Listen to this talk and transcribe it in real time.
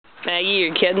Maggie,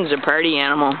 your kitten's a party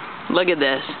animal. Look at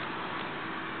this.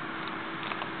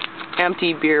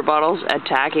 Empty beer bottles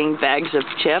attacking bags of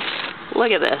chips.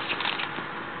 Look at this.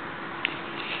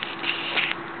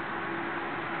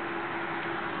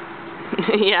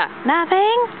 Yeah,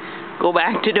 nothing. Go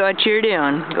back to what you're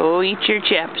doing. Go eat your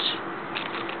chips.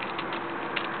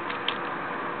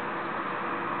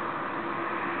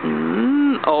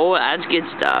 Oh, that's good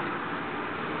stuff.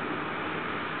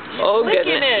 Oh,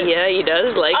 goodness. Yeah, he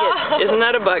does like it. Isn't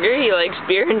that a bugger? He likes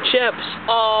beer and chips.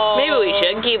 Oh. Maybe we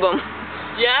should keep him.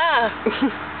 Yeah.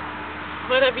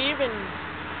 What have you been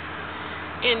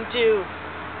into?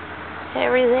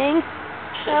 Everything.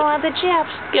 I want the chips.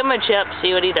 Give him a chip,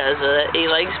 see what he does with it. He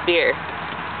likes beer.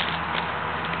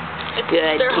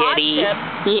 Good kitty.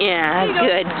 Yeah,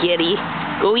 good kitty.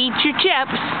 Go eat your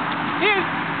chips. Here.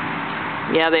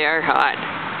 Yeah, they are hot.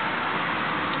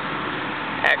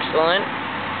 Excellent.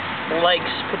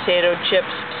 Likes potato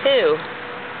chips too.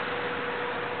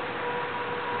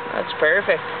 That's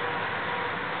perfect.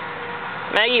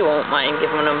 Maggie won't mind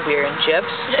giving him beer and chips.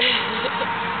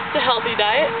 It's a healthy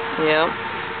diet. Yeah.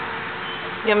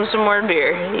 Give him some more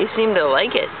beer. He seemed to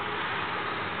like it.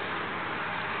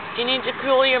 Do you need to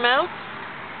cool your mouth?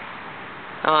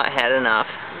 Oh, I had enough.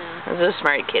 Yeah. That's a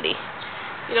smart kitty.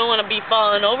 You don't want to be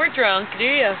falling over drunk, do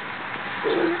you?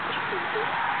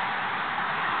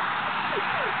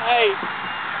 Hey.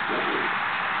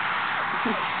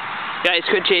 Guys,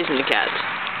 quit chasing the cats.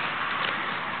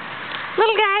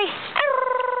 Little guy.